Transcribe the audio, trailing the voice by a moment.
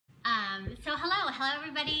Hello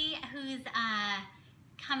everybody who's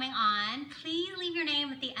coming on. Please leave your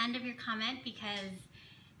name at the end of your comment because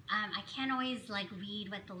I can't always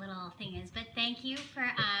read what the little thing is. But thank you for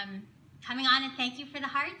coming on and thank you for the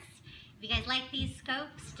hearts. If you guys like these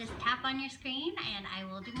scopes, just tap on your screen and I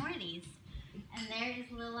will do more of these. And there is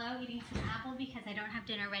Lilo eating some apple because I don't have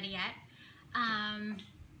dinner ready yet. And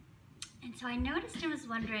so I noticed and was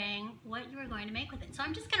wondering what you were going to make with it. So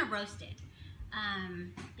I'm just going to roast it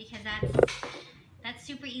because that's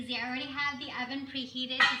super easy. I already have the oven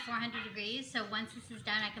preheated to 400 degrees. So once this is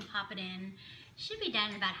done, I can pop it in. Should be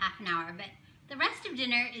done in about half an hour, but the rest of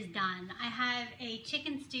dinner is done. I have a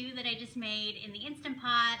chicken stew that I just made in the Instant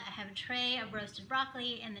Pot. I have a tray of roasted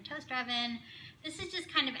broccoli in the toaster oven. This is just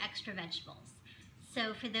kind of extra vegetables.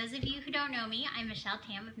 So for those of you who don't know me, I'm Michelle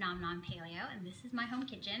Tam of Nom Nom Paleo, and this is my home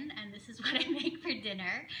kitchen, and this is what I make for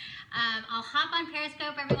dinner. I'll hop on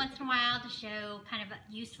Periscope every once in a while to show kind of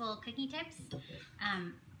useful cooking tips. I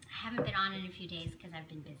haven't been on in a few days because I've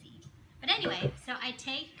been busy. But anyway, so I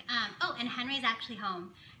take, oh, and Henry's actually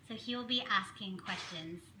home, so he'll be asking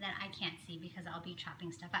questions that I can't see because I'll be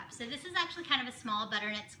chopping stuff up. So this is actually kind of a small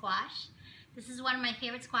butternut squash. This is one of my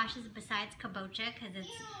favorite squashes besides kabocha because it's...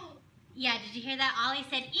 Ew. Yeah, did you hear that? Ollie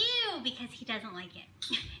said, ew, because he doesn't like it.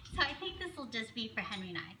 So I think this will just be for Henry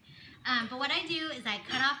and I. But what I do is I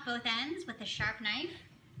cut off both ends with a sharp knife.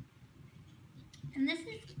 And this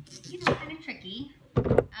is, kind of tricky.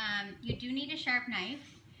 You do need a sharp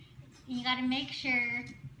knife. And you gotta make sure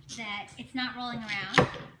that it's not rolling around.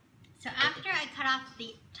 So after I cut off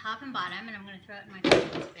the top and bottom, and I'm gonna throw it in my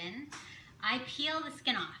cooking bin, I peel the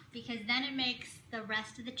skin off because then it makes the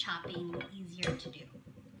rest of the chopping easier to do.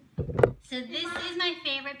 So this is my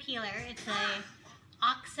favorite peeler. It's a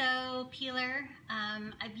OXO peeler.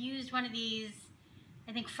 I've used one of these,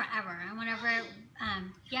 I think, forever. And whenever,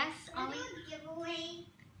 yes, Ollie? Giveaway.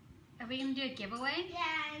 Are we gonna do a giveaway?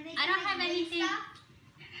 Yeah. I don't have anything.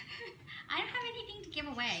 I don't have anything to give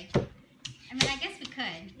away. I mean, I guess we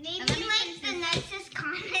could. Maybe like the nicest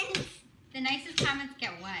comments. The nicest comments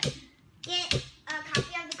get what? Get a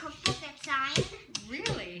copy of the cookbook that's signed.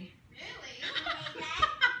 Really?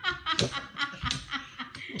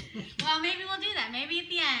 Well, maybe we'll do that. Maybe at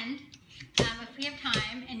the end, if we have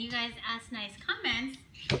time and you guys ask nice comments,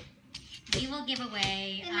 we will give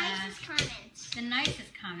away the nicest comments. The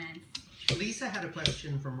nicest comments. Lisa had a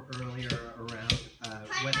question from earlier around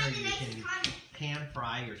whether you can pan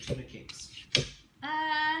fry your tuna cakes.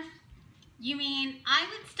 You mean I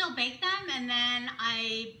would still bake them and then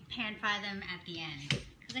I pan fry them at the end?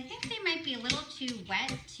 Because I think they might be a little too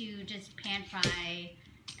wet to just pan fry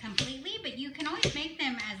completely, but you can always make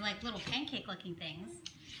them as like little pancake looking things,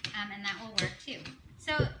 and that will work too.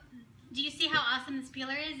 So do you see how awesome this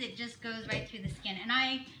peeler is? It just goes right through the skin, and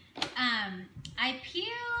I peel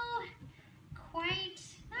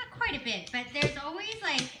not quite a bit, but there's always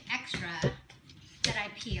like extra that I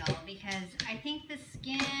peel because I think the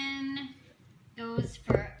skin goes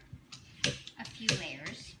for a few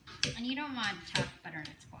layers, and you don't want tough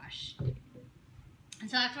butternut squash. And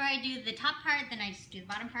so after I do the top part, then I just do the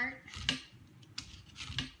bottom part.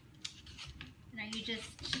 And are you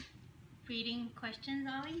just reading questions,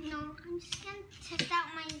 Ollie? No, I'm just going to test out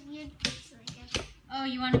my weird face, I guess. Oh,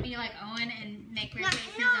 you want to be like Owen and make weird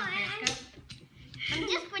faces on Periscope? I'm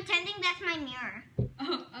just pretending that's my mirror.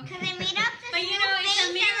 Oh, okay. Because I made up this But you know, it's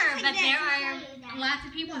a mirror, but there are lots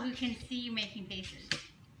of people who can see you making faces.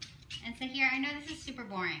 And so here, I know this is super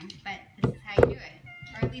boring, but this is how you do it.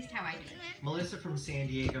 Or at least how I do it. Melissa from San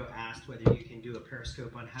Diego asked whether you can do a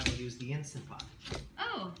Periscope on how to use the Instant Pot.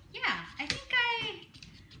 Oh, yeah. I think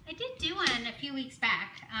I did do one a few weeks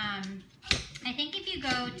back. I think if you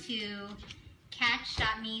go to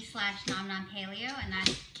catch.me/nomnompaleo, and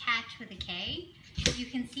that's catch with a K, you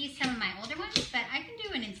can see some of my older ones, but I can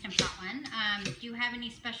do an Instant Pot one. Do you have any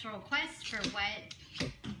special requests for what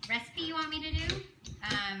recipe you want me to do?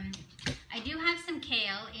 I do have some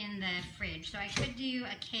kale in the fridge, so I could do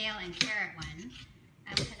a kale and carrot one,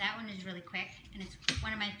 because that one is really quick, and it's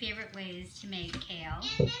one of my favorite ways to make kale.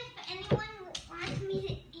 And if anyone wants me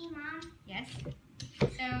to eat, Mom. Yes?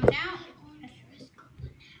 So now,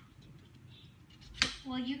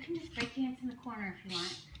 well, you can just break dance in the corner if you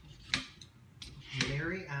want.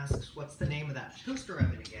 Mary asks, what's the name of that toaster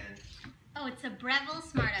oven again? Oh, it's a Breville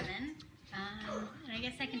Smart Oven. And I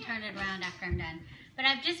guess I can turn it around after I'm done. But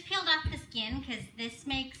I've just peeled off the skin because this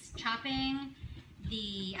makes chopping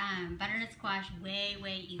the butternut squash way,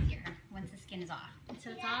 way easier once the skin is off.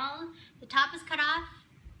 So it's all, the top is cut off,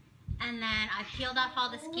 and then I peeled off all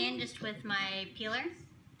the skin just with my peeler.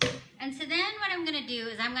 And so then what I'm gonna do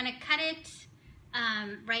is I'm gonna cut it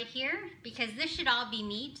right here, because this should all be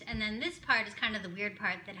meat, and then this part is kind of the weird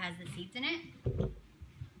part that has the seeds in it.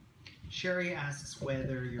 Sherry asks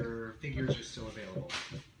whether your figures are still available.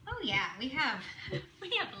 Oh yeah, we have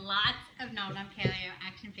lots of Nom Nom Paleo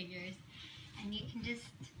action figures, and you can just,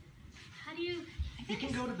 how do you? You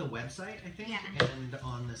can go to the website, I think, yeah. and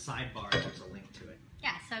on the sidebar there's a link to it.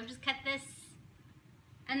 Yeah, so I've just cut this,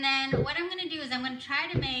 and then what I'm going to do is I'm going to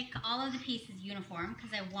try to make all of the pieces uniform,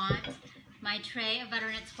 because I want my tray of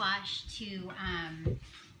butternut squash to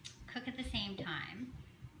cook at the same time.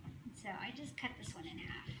 So I just cut this one in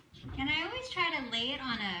half. And I always try to lay it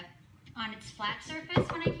on its flat surface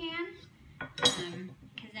when I can, because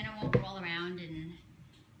then it won't roll around and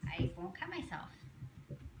I won't cut myself.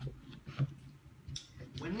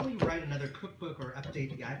 When will you write another cookbook or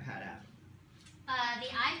update the iPad app? The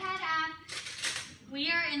iPad app,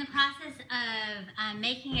 we are in the process of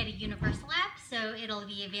making it a universal app, so it'll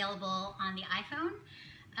be available on the iPhone.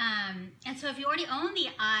 And so if you already own the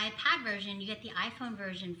iPad version, you get the iPhone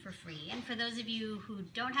version for free. And for those of you who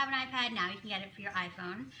don't have an iPad, now you can get it for your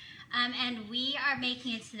iPhone. And we are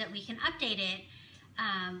making it so that we can update it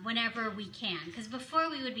whenever we can. Because before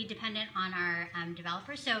we would be dependent on our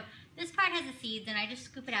developers. So this part has the seeds, and I just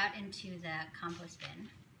scoop it out into the compost bin.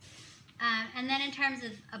 And then in terms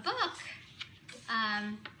of a book,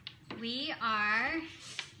 we are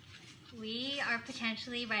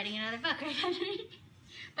potentially writing another book, right, Henry?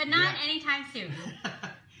 But not anytime soon.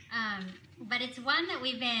 But it's one that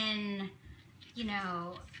we've been, you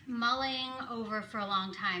know, mulling over for a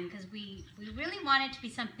long time, because we really want it to be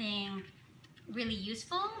something really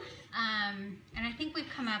useful. And I think we've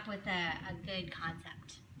come up with a good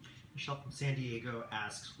concept. Michelle from San Diego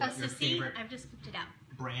asks what your favorite I've just scooped it out.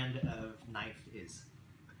 brand of knife is.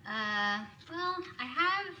 Well,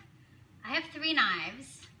 I have 3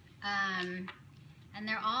 knives, and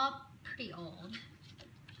they're all pretty old.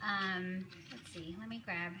 Let's see, let me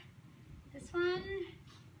grab this one.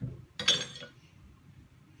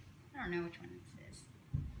 I don't know which one this is.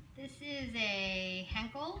 This is a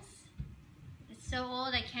Henkel's. It's so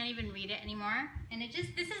old I can't even read it anymore. And this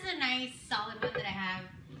is a nice solid one that I have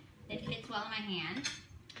that fits well in my hand.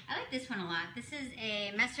 I like this one a lot. This is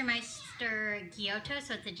a Messermeister Giotto,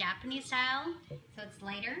 so it's a Japanese style, so it's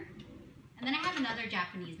lighter. And then I have another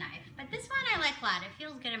Japanese knife, but this one I like a lot. It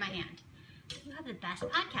feels good in my hand. You have the best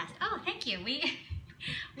podcast. Oh, thank you.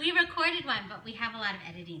 We recorded one, but we have a lot of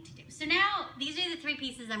editing to do. So now these are the 3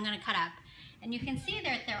 pieces I'm going to cut up, and you can see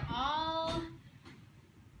that they're all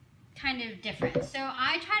kind of different. So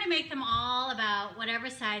I try to make them all about whatever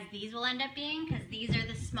size these will end up being, because these are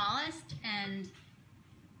the smallest, and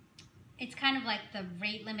it's kind of like the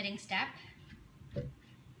rate limiting step.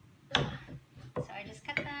 So I just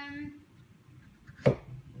cut them, and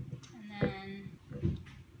then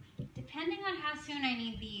depending on how soon I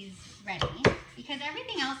need these ready, because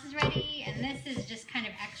everything else is ready and this is just kind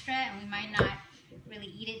of extra, and we might not really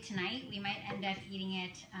eat it tonight. We might end up eating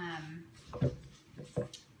it,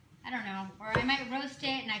 I don't know, or I might roast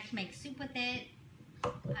it and I can make soup with it.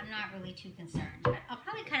 I'm not really too concerned, but I'll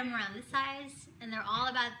probably cut them around this size, and they're all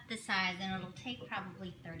about this size, and it'll take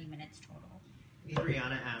probably 30 minutes total.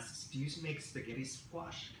 Adriana asks, do you make spaghetti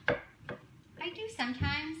squash? I do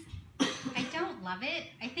sometimes. I don't love it.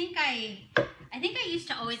 I think I used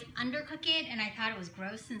to always undercook it, and I thought it was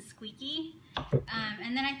gross and squeaky.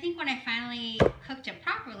 And then I think when I finally cooked it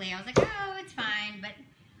properly, I was like, oh, it's fine, but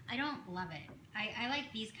I don't love it. I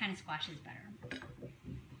like these kind of squashes better.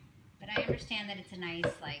 But I understand that it's a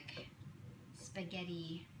nice, like,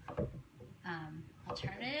 spaghetti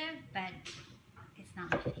alternative, but it's not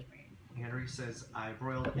my favorite. Henry says, I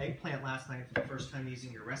broiled eggplant last night for the first time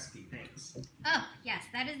using your recipe. Thanks. Oh, yes.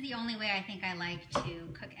 That is the only way I think I like to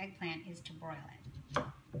cook eggplant, is to broil it.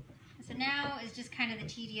 So now is just kind of the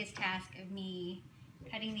tedious task of me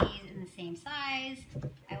cutting these in the same size.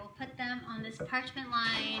 I will put them on this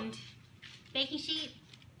parchment-lined baking sheet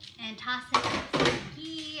and toss it with some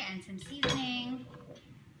ghee and some seasoning.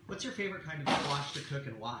 What's your favorite kind of squash to cook,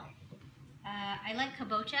 and why? I like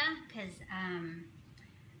kabocha because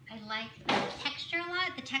I like the texture a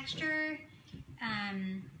lot. The texture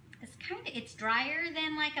it's drier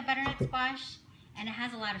than like a butternut squash, and it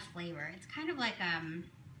has a lot of flavor. It's kind of like I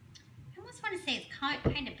almost want to say it's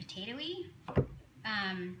kind of potatoey,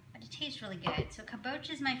 but it tastes really good. So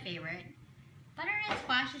kabocha is my favorite. Butternut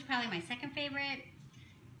squash is probably my second favorite.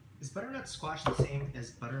 Is butternut squash the same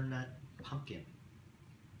as butternut pumpkin?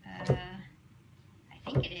 I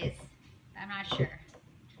think it is. I'm not sure.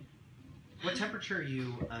 What temperature are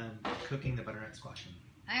you cooking the butternut squash in?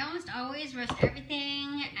 I almost always roast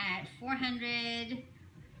everything at 400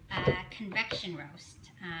 convection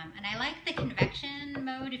roast. And I like the convection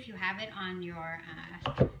mode if you have it on your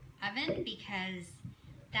oven, because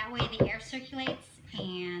that way the air circulates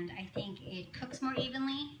and I think it cooks more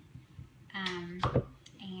evenly,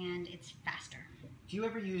 and it's faster. Do you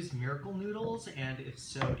ever use Miracle Noodles? And if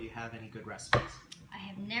so, do you have any good recipes? I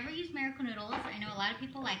have never used Miracle Noodles. I know a lot of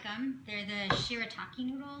people like them. They're the shirataki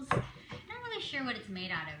noodles. I'm not really sure what it's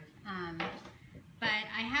made out of. But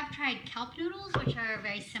I have tried kelp noodles, which are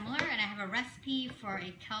very similar, and I have a recipe for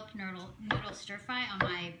a kelp noodle stir fry on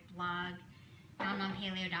my blog,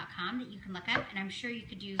 paleo.com, that you can look up, and I'm sure you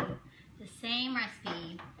could do the same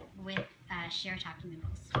recipe with shirataki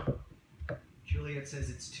noodles. Juliet says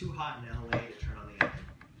it's too hot in LA to turn on the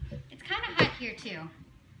oven. It's kind of hot here too,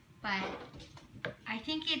 but I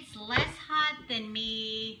think it's less hot than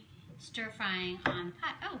me stir frying on the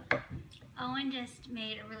pot. Oh, Owen just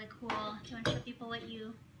made a really cool, do you want to show people what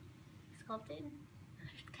you sculpted?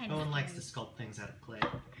 Kind of Owen scary. likes to sculpt things out of clay.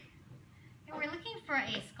 And we're looking for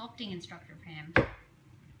a sculpting instructor for him,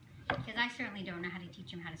 because I certainly don't know how to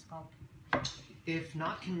teach him how to sculpt. If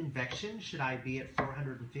not convection, should I be at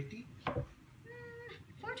 450?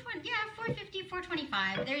 420, yeah, 450,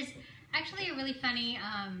 425. There's actually a really funny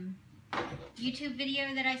YouTube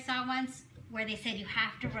video that I saw once where they said you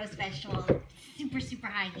have to roast vegetables super, super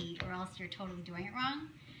high heat or else you're totally doing it wrong.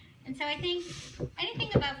 And so I think anything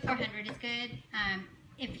above 400 is good.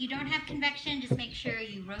 If you don't have convection, just make sure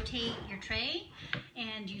you rotate your tray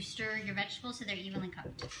and you stir your vegetables so they're evenly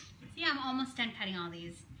cooked. See, I'm almost done cutting all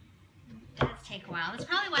these. It does take a while. That's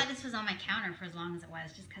probably why this was on my counter for as long as it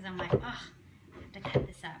was, just because I'm like, ugh, I have to cut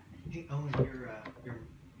this up. Hey, Owen,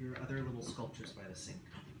 your other little sculpture's by the sink.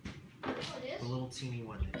 Oh, it is? The little teeny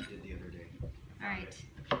one that you did the other day. All right,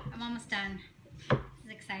 I'm almost done. This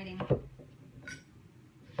is exciting.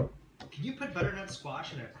 Can you put butternut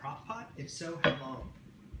squash in a crock pot? If so, how long?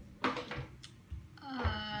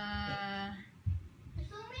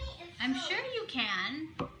 I'm sure you can.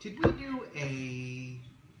 Did we do a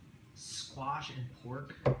squash and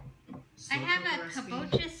pork I have slow a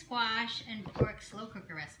cooker kabocha squash and pork slow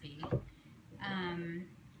cooker recipe,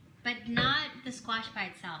 but not the squash by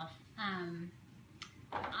itself.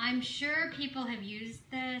 I'm sure people have used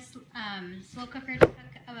the slow cooker to cook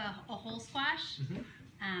a whole squash,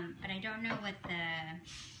 but I don't know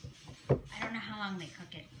I don't know how long they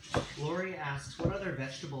cook it. Lori asks, what other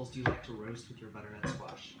vegetables do you like to roast with your butternut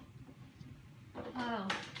squash? Oh,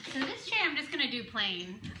 so this tray I'm just going to do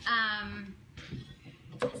plain.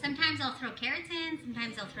 Sometimes I'll throw carrots in,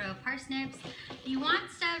 sometimes I'll throw parsnips. You want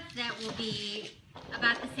stuff that will be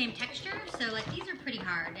about the same texture, so like these are pretty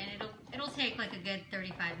hard, and it'll take like a good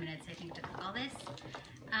 35 minutes, I think, to cook all this.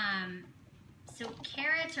 So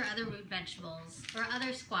carrots or other root vegetables, or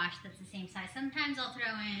other squash that's the same size. Sometimes I'll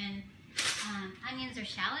throw in onions or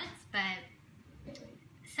shallots, but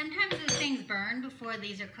sometimes those things burn before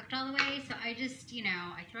these are cooked all the way, so I just,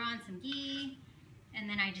 I throw on some ghee, and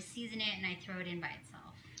then I just season it and I throw it in by itself.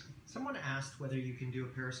 Someone asked whether you can do a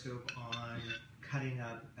Periscope on cutting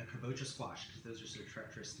up a kabocha squash, because those are so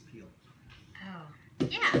treacherous to peel. Oh,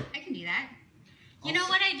 yeah, I can do that. You know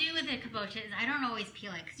what I do with a kabocha is I don't always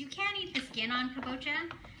peel it, because you can't eat the skin on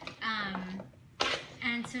kabocha.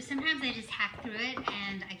 And so sometimes I just hack through it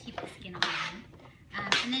and I keep the skin on.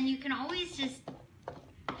 And then you can always just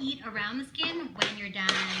eat around the skin when you're done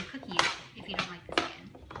cooking it, if you don't like the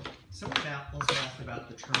skin. Someone also asked about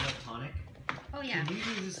the turnip tonic. Oh, yeah. Can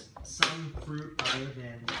you use some fruit other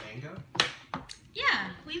than mango? Yeah,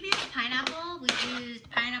 we've used pineapple. We've used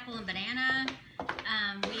pineapple and banana.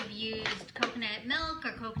 We've used coconut milk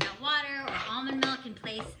or coconut water or almond milk in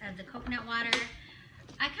place of the coconut water.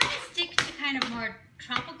 I kind of stick to kind of more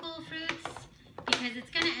tropical fruits because it's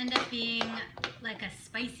going to end up being like a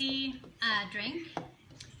spicy drink.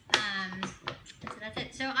 So that's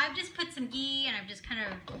it. So I've just put some ghee and I've just kind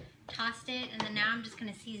of tossed it, and then now I'm just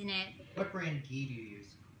going to season it. What brand ghee do you use?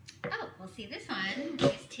 Oh, well, see, this one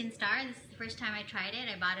is Tin Star. This is the first time I tried it.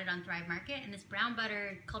 I bought it on Thrive Market, and this brown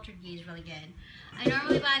butter cultured ghee is really good. I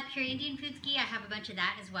normally buy Pure Indian Foods ghee. I have a bunch of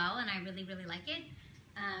that as well, and I really, really like it.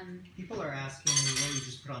 People are asking what you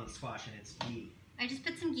just put on the squash, and it's ghee. I just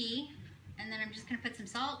put some ghee, and then I'm just going to put some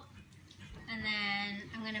salt, and then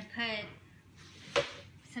I'm going to put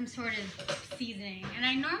some sort of seasoning. And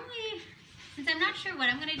I normally, since I'm not sure what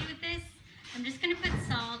I'm going to do with this, I'm just going to put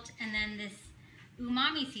salt and then this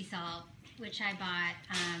umami sea salt, which I bought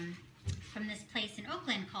from this place in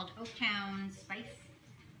Oakland called Oaktown Spice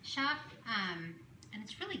Shop, and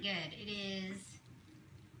it's really good.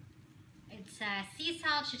 It's sea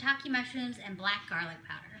salt, shiitake mushrooms, and black garlic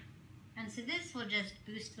powder. And so this will just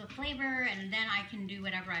boost the flavor, and then I can do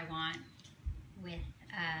whatever I want with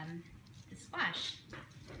the squash.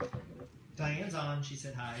 Diane's on. She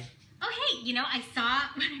said hi. Oh, hey, you know, I saw,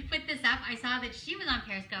 when I put this up, I saw that she was on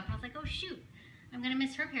Periscope. I was like, oh, shoot, I'm going to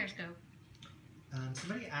miss her Periscope.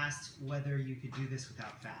 Somebody asked whether you could do this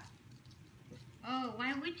without fat. Oh,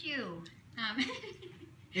 why would you?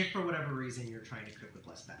 If for whatever reason you're trying to cook with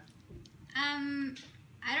less fat.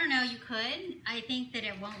 I don't know, you could. I think that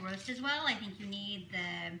it won't roast as well. I think you need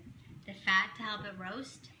the fat to help it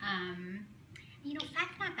roast. You know,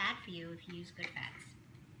 fat's not bad for you if you use good fats.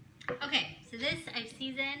 Okay, so this I've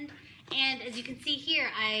seasoned, and as you can see here,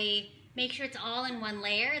 I make sure it's all in one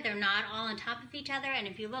layer. They're not all on top of each other, and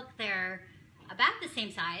if you look, they're about the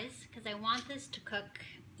same size, because I want this to cook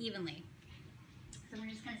evenly. So we're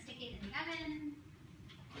just going to stick it in the oven.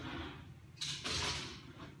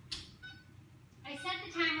 I set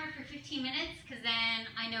the timer for 15 minutes, because then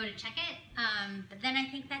I know to check it, but then I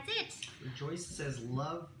think that's it. Joyce says,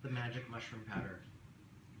 love the magic mushroom powder.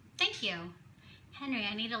 Thank you. Henry,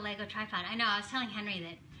 I need a Lego tripod. I know, I was telling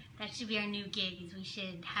Henry that should be our new gig, is we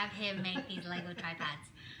should have him make these Lego tripods.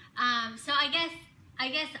 So I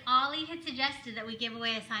guess Ollie had suggested that we give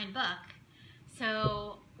away a signed book.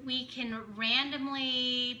 So we can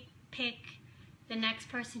randomly pick the next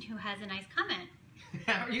person who has a nice comment.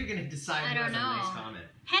 How are you going to decide who has a nice comment?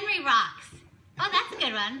 Henry rocks. Oh, that's a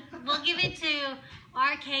good one. We'll give it to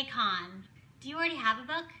RK Con. Do you already have a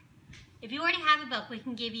book? If you already have a book, we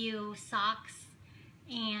can give you socks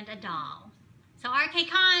and a doll. So RK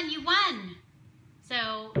Con, you won.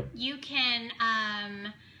 So you can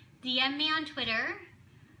DM me on Twitter.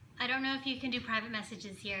 I don't know if you can do private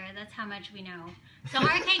messages here. That's how much we know. So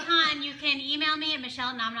RK Con, you can email me at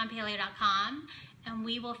michelle@nomnompaleo.com, and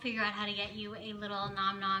we will figure out how to get you a little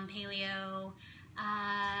Nom Nom Paleo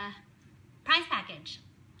prize package.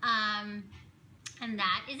 And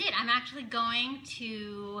that is it. I'm actually going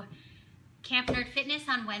to Camp Nerd Fitness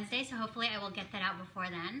on Wednesday, so hopefully I will get that out before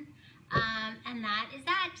then. And that is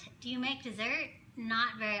that. Do you make dessert?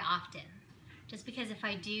 Not very often. Just because if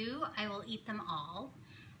I do, I will eat them all.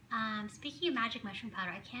 Speaking of magic mushroom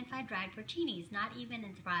powder, I can't find dried porcinis, not even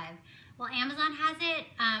in Thrive. Well, Amazon has it.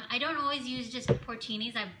 I don't always use just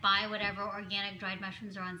porcinis. I buy whatever organic dried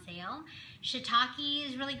mushrooms are on sale. Shiitake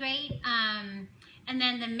is really great. And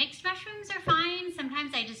then the mixed mushrooms are fine.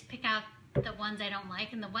 Sometimes I just pick out the ones I don't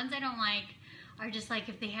like, and the ones I don't like are just like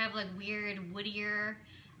if they have like weird woodier,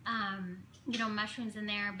 you know, mushrooms in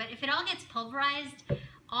there. But if it all gets pulverized,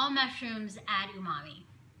 all mushrooms add umami.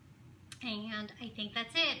 And I think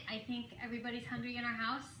that's it. I think everybody's hungry in our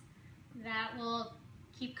house. That will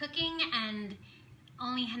keep cooking, and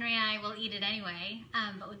only Henry and I will eat it anyway.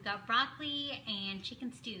 But we've got broccoli and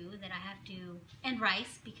chicken stew that I have to, and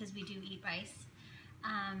rice, because we do eat rice,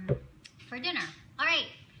 for dinner. All right.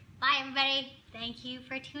 Bye, everybody. Thank you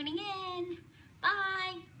for tuning in.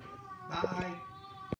 Bye. Bye.